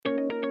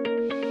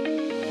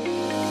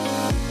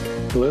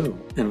Hello,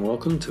 and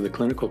welcome to the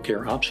Clinical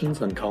Care Options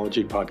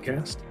Oncology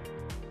Podcast.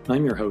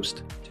 I'm your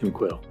host, Tim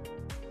Quill.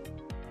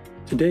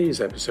 Today's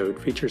episode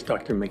features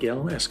Dr.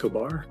 Miguel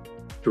Escobar,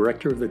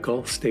 Director of the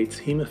Gulf States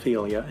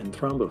Hemophilia and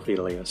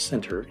Thrombophilia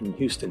Center in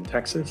Houston,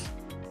 Texas,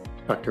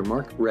 Dr.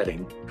 Mark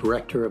Redding,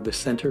 Director of the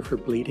Center for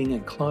Bleeding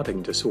and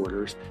Clotting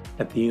Disorders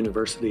at the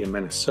University of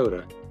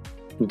Minnesota,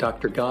 and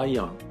Dr. Guy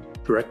Young,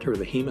 Director of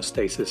the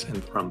Hemostasis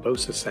and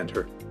Thrombosis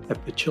Center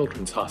at the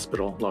Children's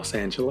Hospital, Los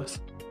Angeles.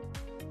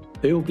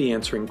 They will be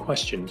answering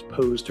questions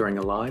posed during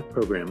a live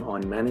program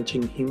on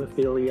managing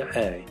hemophilia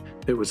A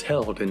that was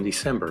held in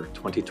December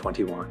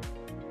 2021.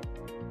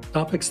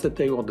 Topics that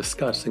they will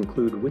discuss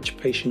include which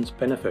patients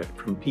benefit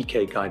from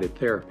PK-guided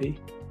therapy,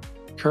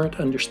 current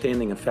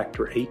understanding of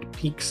factor VIII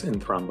peaks in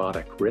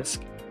thrombotic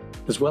risk,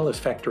 as well as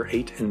factor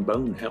VIII in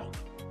bone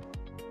health,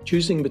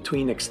 choosing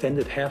between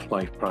extended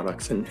half-life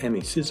products and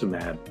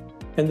emicizumab,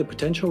 and the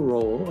potential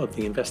role of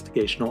the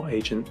investigational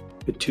agent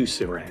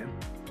fitusiran.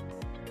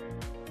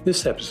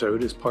 This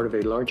episode is part of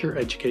a larger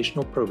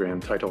educational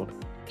program titled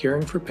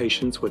Caring for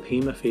Patients with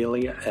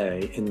Hemophilia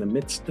A in the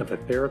Midst of a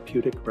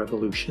Therapeutic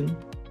Revolution.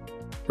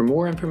 For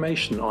more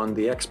information on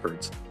the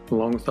experts,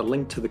 along with a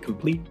link to the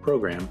complete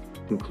program,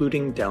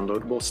 including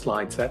downloadable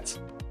slide sets,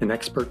 an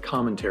expert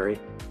commentary,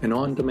 an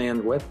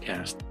on-demand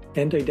webcast,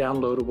 and a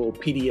downloadable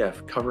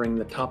PDF covering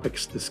the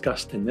topics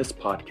discussed in this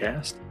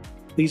podcast,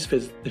 please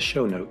visit the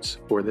show notes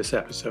for this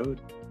episode.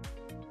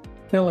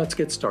 Now let's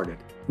get started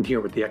and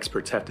hear what the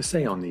experts have to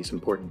say on these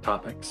important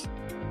topics.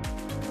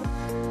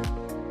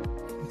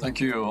 Thank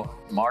you,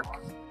 Mark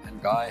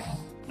and Guy.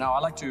 Now,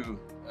 I'd like to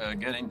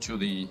get into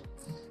the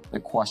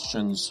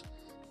questions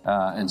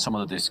and some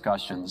of the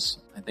discussions.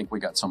 I think we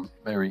got some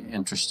very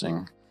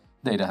interesting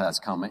data that's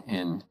come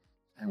in.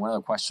 And one of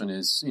the questions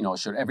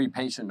is, should every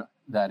patient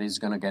that is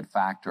going to get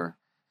factor,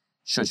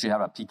 should she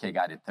have a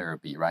PK-guided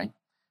therapy, right?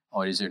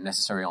 Or is it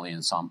necessary only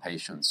in some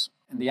patients?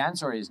 And the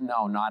answer is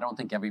no, I don't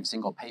think every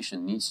single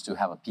patient needs to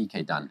have a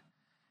PK done.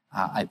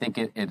 I think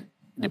it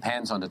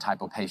depends on the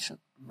type of patient,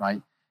 right?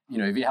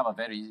 If you have a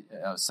very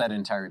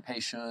sedentary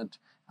patient,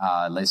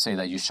 let's say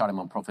that you shot him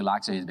on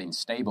prophylaxis, he's been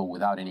stable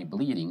without any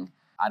bleeding,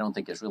 I don't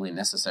think it's really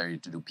necessary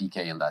to do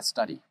PK in that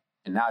study.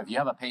 And now if you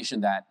have a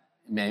patient that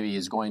maybe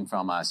is going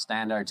from a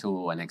standard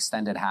to an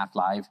extended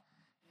half-life,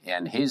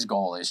 and his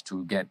goal is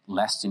to get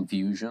less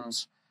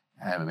infusions,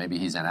 maybe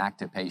he's an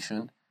active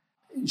patient,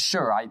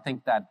 sure, I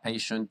think that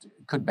patient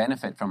could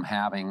benefit from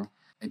having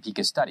a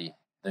PK study.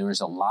 There is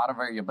a lot of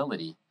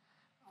variability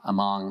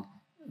among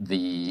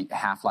the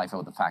half-life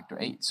of the factor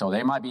VIII. So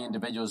there might be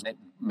individuals that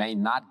may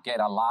not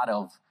get a lot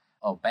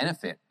of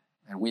benefit.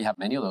 And we have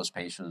many of those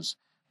patients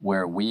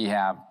where we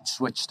have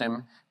switched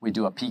them. We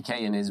do a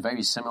PK and it's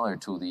very similar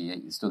to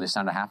the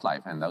standard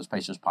half-life. And those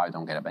patients probably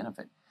don't get a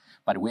benefit.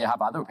 But we have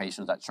other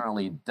patients that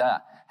certainly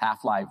the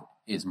half-life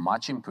is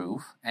much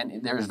improved,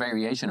 and there's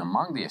variation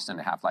among the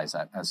extended half-lives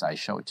as I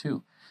showed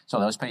too. So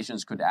those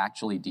patients could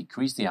actually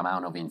decrease the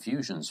amount of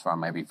infusions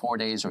from every 4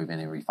 days or even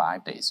every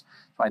 5 days.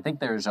 So I think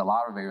there's a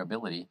lot of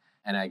variability,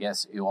 and I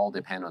guess it all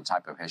depends on the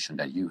type of patient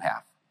that you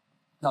have.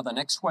 Now the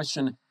next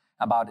question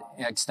about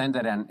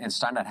extended and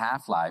standard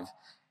half-life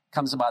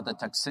comes about the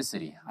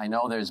toxicity. I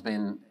know there's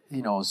been,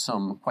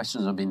 some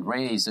questions have been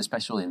raised,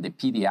 especially in the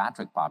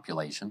pediatric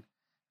population.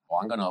 Well,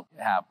 I'm going to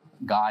have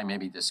Guy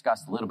maybe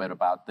discuss a little bit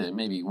about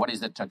what is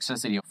the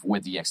toxicity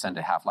with the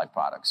extended half-life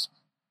products.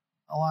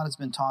 A lot has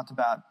been talked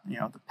about,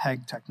 the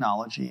PEG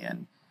technology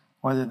and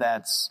whether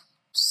that's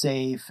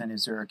safe and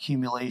is there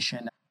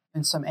accumulation.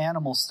 In some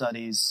animal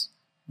studies,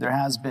 there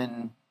has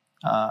been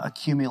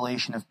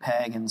accumulation of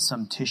PEG in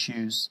some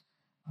tissues.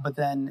 But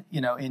then,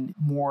 in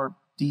more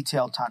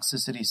detailed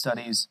toxicity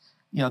studies,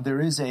 there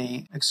is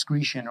a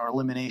excretion or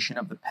elimination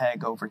of the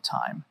PEG over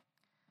time.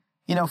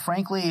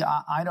 Frankly,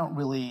 I don't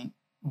really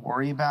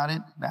worry about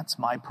it. That's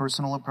my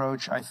personal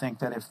approach. I think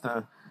that if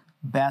the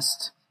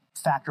best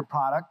factor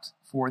product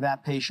for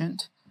that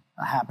patient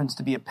happens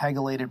to be a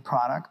PEGylated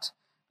product,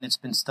 it's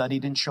been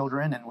studied in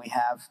children, and we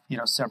have,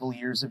 several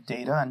years of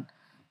data and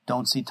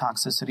don't see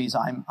toxicities,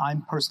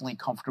 I'm personally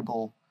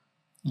comfortable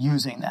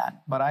using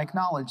that. But I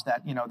acknowledge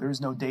that, there is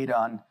no data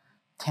on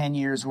 10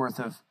 years worth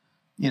of,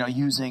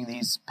 using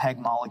these PEG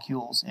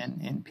molecules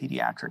in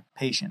pediatric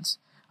patients.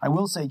 I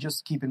will say,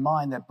 just keep in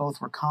mind that both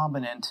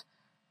recombinant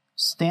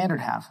standard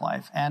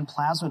half-life and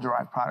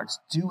plasma-derived products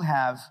do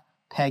have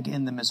PEG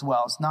in them as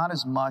well. It's not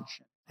as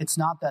much. It's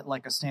not that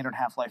like a standard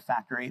half-life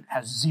factor VIII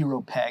has 0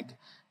 PEG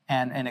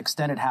and an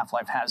extended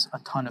half-life has a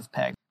ton of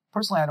PEG.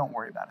 Personally, I don't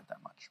worry about it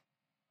that much.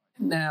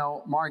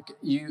 Now, Mark,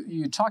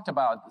 you talked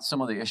about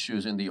some of the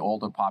issues in the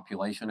older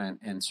population,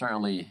 and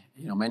certainly,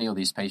 many of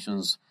these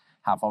patients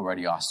have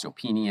already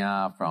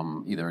osteopenia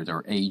from either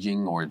their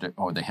aging or the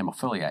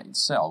hemophilia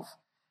itself.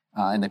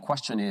 And the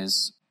question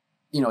is,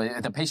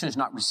 if the patient is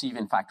not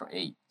receiving factor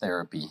VIII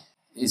therapy,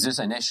 is this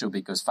an issue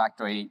because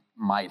factor VIII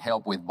might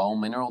help with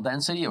bone mineral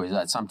density, or is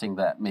that something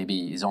that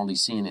maybe is only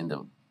seen in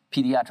the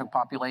pediatric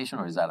population,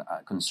 or is that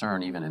a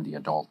concern even in the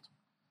adult?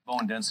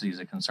 Bone density is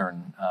a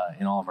concern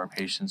in all of our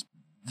patients.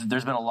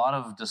 There's been a lot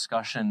of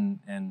discussion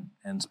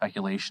and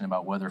speculation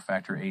about whether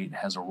factor VIII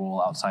has a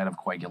role outside of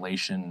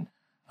coagulation,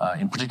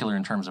 in particular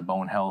in terms of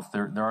bone health.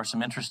 There are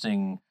some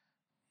interesting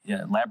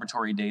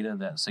laboratory data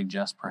that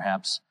suggest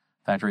perhaps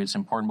factor VIII is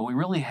important, but we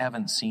really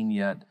haven't seen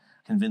yet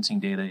convincing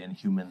data in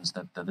humans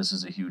that this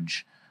is a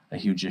huge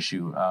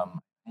issue.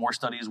 More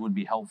studies would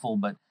be helpful,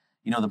 but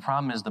the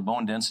problem is the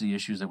bone density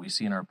issues that we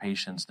see in our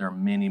patients. There are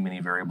many, many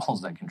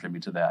variables that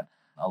contribute to that.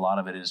 A lot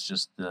of it is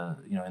just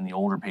in the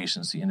older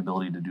patients, the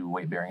inability to do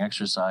weight-bearing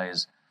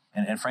exercise.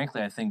 And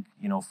frankly, I think,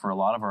 for a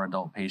lot of our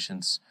adult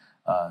patients,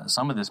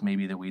 some of this may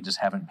be that we just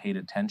haven't paid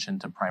attention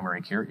to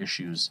primary care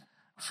issues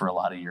for a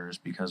lot of years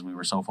because we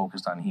were so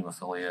focused on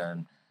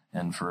hemophilia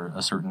and for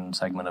a certain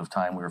segment of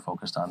time, we were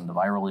focused on the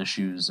viral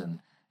issues. And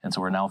so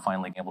we're now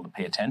finally able to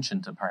pay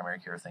attention to primary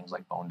care things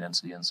like bone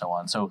density and so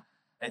on. So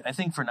I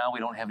think for now, we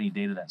don't have any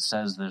data that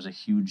says there's a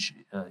huge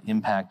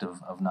impact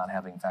of not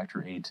having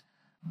factor VIII,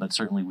 but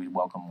certainly we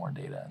welcome more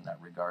data in that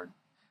regard.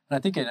 And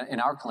I think in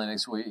our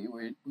clinics,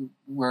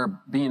 we're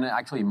being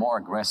actually more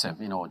aggressive,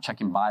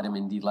 checking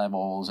vitamin D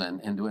levels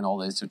and doing all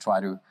this to try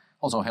to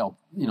also help,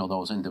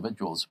 those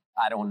individuals.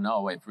 I don't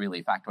know if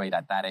really factor VIII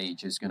at that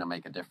age is going to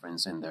make a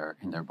difference in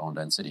their bone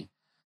density.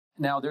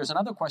 Now, there's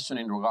another question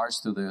in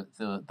regards to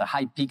the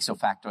high peaks of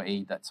factor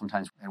VIII that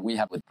sometimes we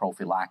have with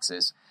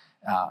prophylaxis.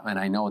 And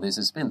I know this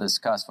has been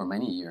discussed for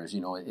many years.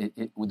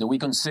 Do we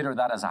consider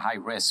that as a high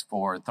risk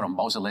for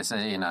thrombosis, let's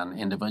say, in an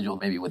individual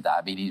maybe with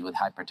diabetes, with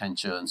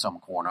hypertension, some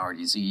coronary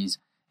disease?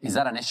 Is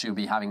that an issue,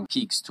 be having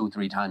peaks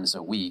 2-3 times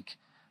a week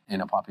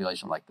in a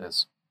population like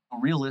this?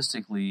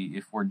 Realistically,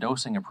 if we're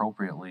dosing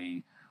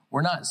appropriately,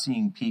 we're not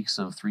seeing peaks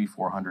of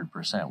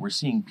 300-400%. We're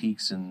seeing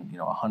peaks in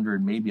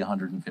 100, maybe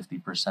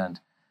 150%.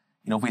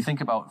 If we think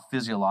about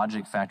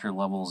physiologic factor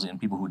levels in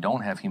people who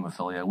don't have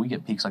hemophilia, we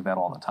get peaks like that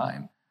all the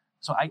time.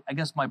 So I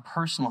guess my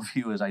personal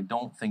view is I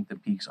don't think the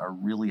peaks are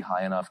really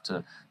high enough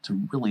to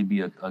really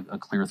be a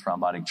clear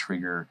thrombotic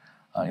trigger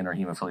in our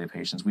hemophilia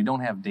patients. We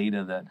don't have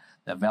data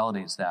that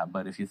validates that,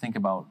 but if you think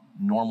about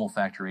normal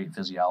factor VIII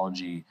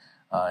physiology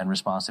and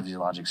response to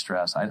physiologic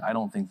stress, I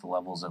don't think the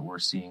levels that we're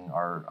seeing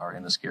are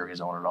in the scary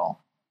zone at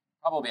all.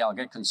 Probably I'll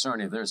get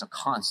concerned if there's a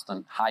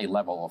constant high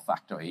level of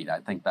factor VIII. I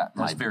think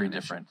that's very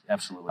different.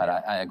 Absolutely. But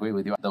I agree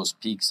with you. Those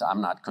peaks,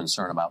 I'm not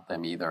concerned about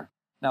them either.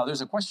 Now,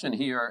 there's a question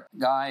here.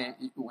 Guy,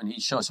 when he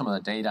showed some of the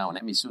data on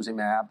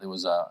emicizumab, there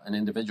was an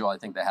individual, I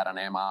think they had an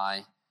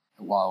MI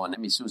while on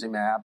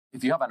emicizumab.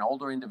 If you have an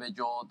older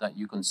individual that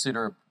you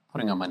consider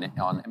putting them on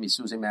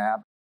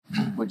emicizumab,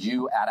 would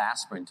you add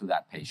aspirin to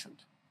that patient?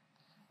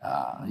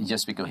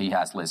 Just because he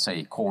has, let's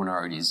say,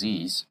 coronary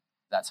disease,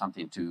 that's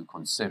something to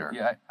consider.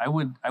 Yeah, I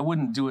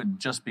wouldn't do it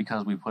just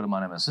because we put him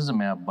on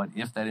emicizumab, but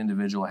if that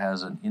individual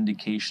has an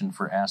indication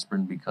for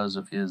aspirin because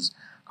of his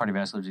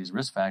cardiovascular disease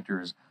risk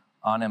factors,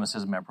 on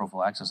emicizumab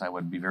prophylaxis, I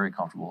would be very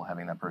comfortable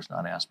having that person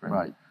on aspirin.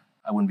 Right.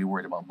 I wouldn't be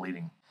worried about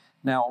bleeding.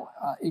 Now,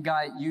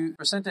 Guy, you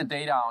presented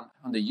data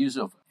on the use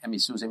of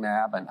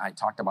emicizumab, and I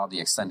talked about the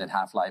extended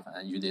half-life,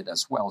 and you did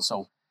as well.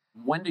 So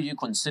when do you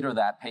consider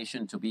that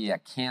patient to be a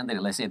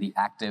candidate, let's say the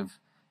active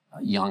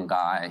young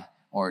guy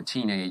or a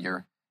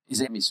teenager?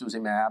 Is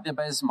emicizumab the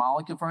best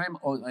molecule for him,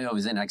 or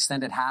is it an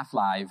extended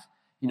half-life,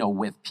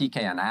 with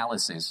PK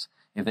analysis?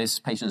 If this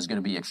patient is going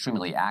to be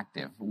extremely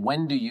active,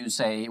 when do you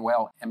say,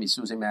 well,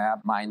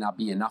 emicizumab might not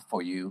be enough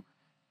for you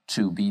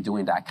to be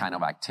doing that kind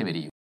of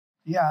activity?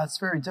 Yeah, it's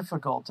very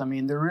difficult. I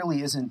mean, there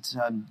really isn't,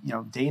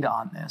 data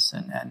on this.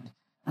 And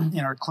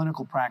in our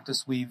clinical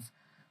practice, we've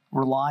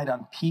relied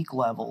on peak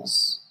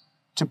levels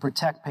to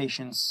protect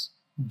patients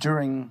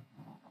during,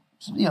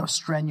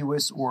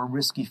 strenuous or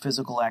risky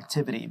physical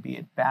activity, be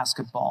it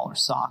basketball or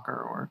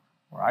soccer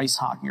or ice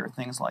hockey or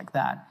things like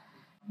that.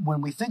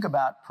 When we think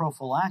about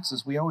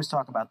prophylaxis, we always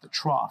talk about the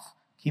trough.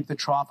 Keep the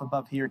trough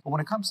above here. But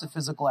when it comes to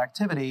physical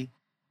activity,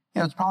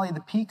 it's probably the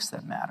peaks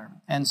that matter.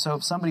 And so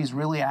if somebody's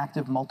really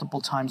active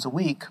multiple times a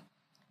week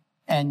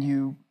and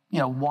you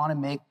want to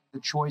make the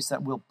choice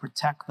that will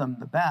protect them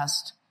the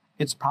best,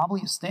 it's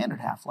probably a standard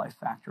half-life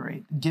factor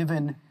VIII,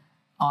 given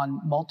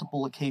on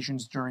multiple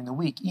occasions during the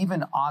week,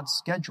 even odd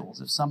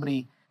schedules. If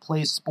somebody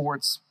plays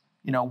sports,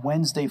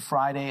 Wednesday,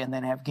 Friday, and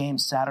then have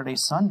games Saturday,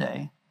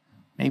 Sunday,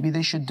 maybe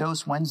they should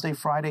dose Wednesday,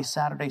 Friday,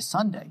 Saturday,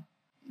 Sunday,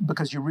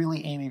 because you're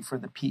really aiming for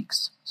the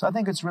peaks. So I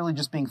think it's really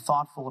just being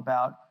thoughtful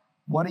about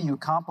what are you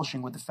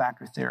accomplishing with the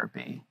factor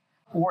therapy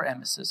or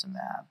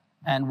emicizumab,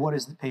 and what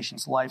is the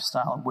patient's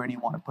lifestyle, and where do you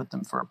want to put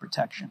them for a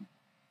protection?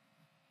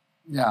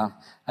 Yeah,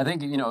 I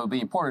think, it would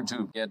be important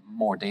to get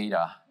more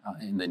data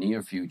in the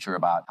near future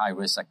about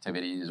high-risk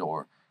activities,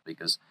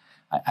 because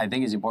I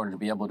think it's important to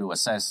be able to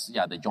assess,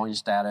 the joint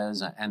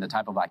status and the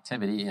type of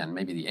activity and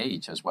maybe the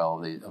age as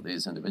well of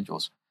these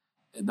individuals.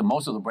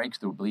 Most of the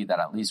breakthrough bleed that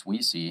at least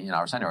we see in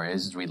our center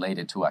is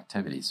related to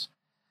activities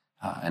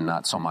and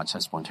not so much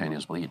a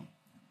spontaneous bleed.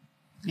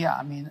 Yeah,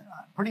 I mean,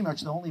 pretty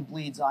much the only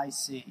bleeds I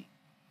see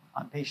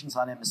on patients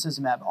on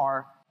emicizumab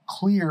are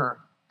clear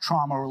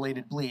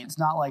trauma-related bleeds.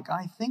 Not like,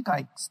 I think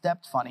I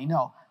stepped funny.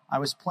 No, I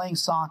was playing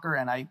soccer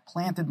and I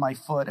planted my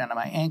foot and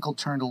my ankle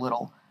turned a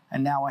little,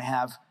 and now I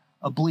have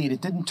a bleed.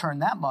 It didn't turn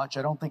that much.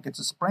 I don't think it's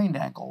a sprained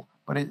ankle,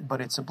 but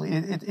it's a bleed.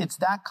 It's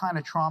that kind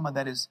of trauma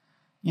that is,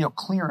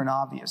 clear and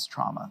obvious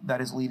trauma that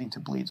is leading to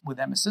bleeds with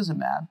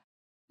emicizumab.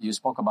 You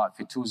spoke about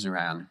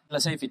fitusiran.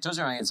 Let's say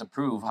fitusiran is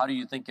approved. How do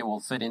you think it will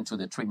fit into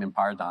the treatment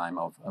paradigm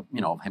of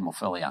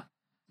hemophilia?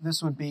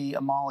 This would be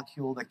a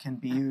molecule that can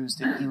be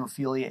used in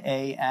hemophilia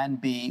A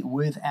and B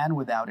with and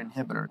without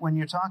inhibitor. When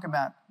you're talking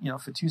about,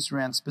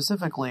 fitusiran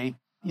specifically,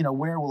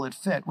 where will it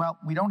fit? Well,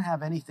 we don't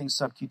have anything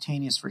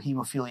subcutaneous for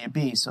hemophilia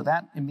B, so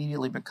that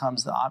immediately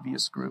becomes the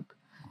obvious group.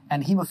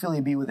 And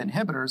hemophilia B with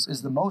inhibitors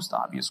is the most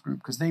obvious group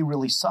because they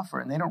really suffer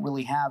and they don't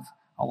really have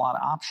a lot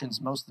of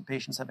options. Most of the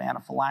patients have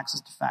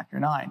anaphylaxis to factor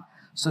IX.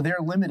 So they're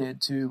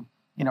limited to,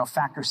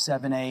 factor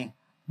 7A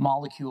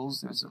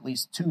molecules. There's at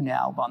least 2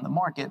 now on the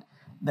market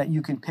that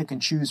you can pick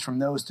and choose from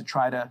those to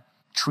try to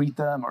treat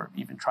them or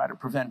even try to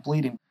prevent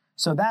bleeding.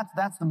 So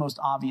that's the most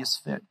obvious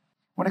fit.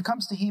 When it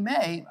comes to Hem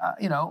A,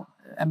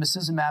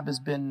 emicizumab has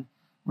been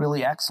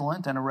really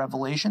excellent and a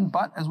revelation,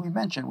 but as we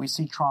mentioned, we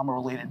see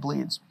trauma-related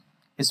bleeds.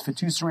 Is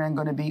fitusiran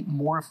going to be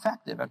more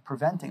effective at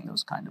preventing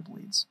those kind of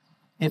bleeds?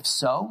 If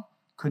so,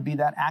 could be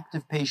that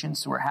active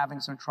patients who are having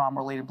some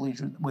trauma-related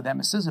bleeds with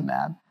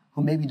emicizumab,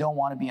 who maybe don't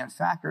want to be on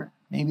factor,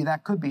 maybe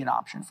that could be an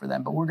option for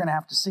them, but we're going to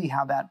have to see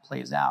how that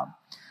plays out.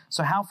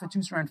 So how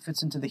fitusiran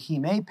fits into the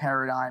Hem A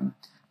paradigm,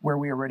 where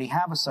we already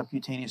have a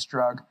subcutaneous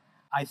drug,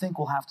 I think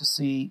we'll have to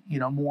see,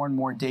 more and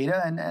more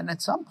data, and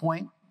at some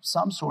point,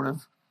 some sort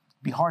of,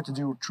 be hard to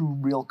do a true,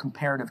 real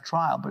comparative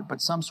trial,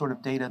 but some sort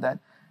of data that,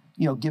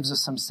 gives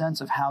us some sense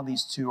of how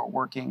these two are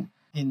working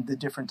in the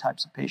different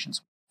types of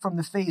patients. From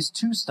the phase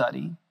 2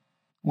 study,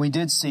 we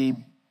did see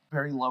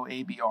very low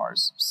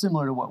ABRs,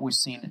 similar to what we've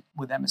seen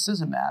with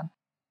emicizumab.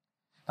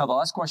 Now, the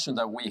last question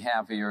that we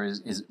have here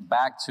is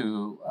back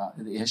to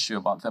the issue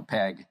about the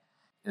PEG.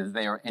 Is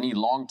there any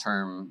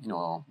long-term,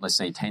 let's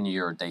say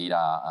 10-year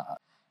data,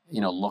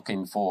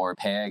 looking for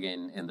PEG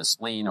in the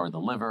spleen or the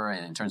liver,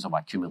 and in terms of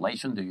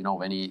accumulation? Do you know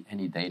of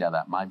any data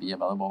that might be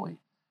available?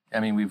 I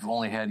mean, we've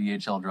only had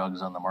EHL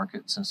drugs on the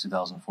market since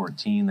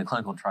 2014. The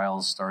clinical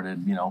trials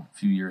started, a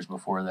few years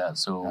before that.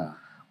 So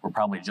we're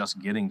probably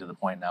just getting to the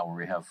point now where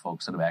we have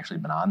folks that have actually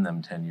been on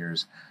them 10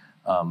 years.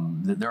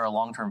 There are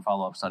long-term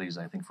follow-up studies,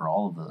 I think, for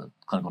all of the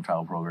clinical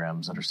trial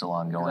programs that are still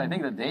ongoing. I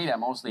think the data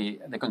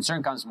mostly, the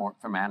concern comes more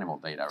from animal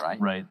data, right?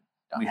 Right.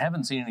 Yeah. We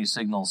haven't seen any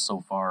signals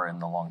so far in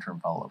the long-term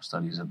follow-up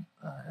studies,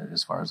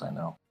 as far as I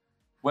know.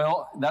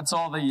 Well, that's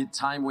all the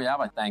time we have.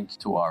 I thank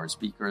to our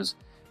speakers,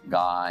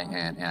 Guy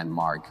and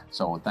Mark.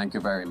 So thank you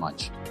very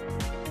much.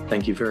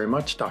 Thank you very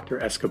much,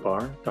 Dr.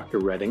 Escobar, Dr.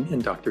 Redding,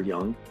 and Dr.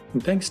 Young,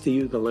 and thanks to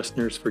you, the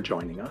listeners, for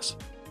joining us.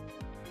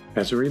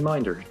 As a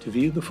reminder, to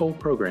view the full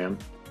program,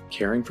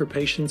 Caring for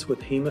Patients with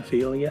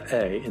Hemophilia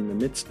A in the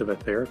Midst of a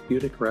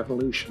Therapeutic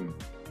Revolution,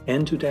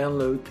 and to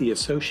download the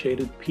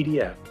associated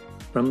PDF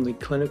from the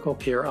Clinical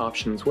Care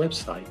Options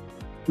website,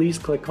 please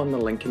click on the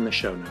link in the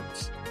show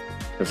notes.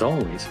 As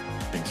always,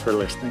 thanks for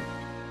listening.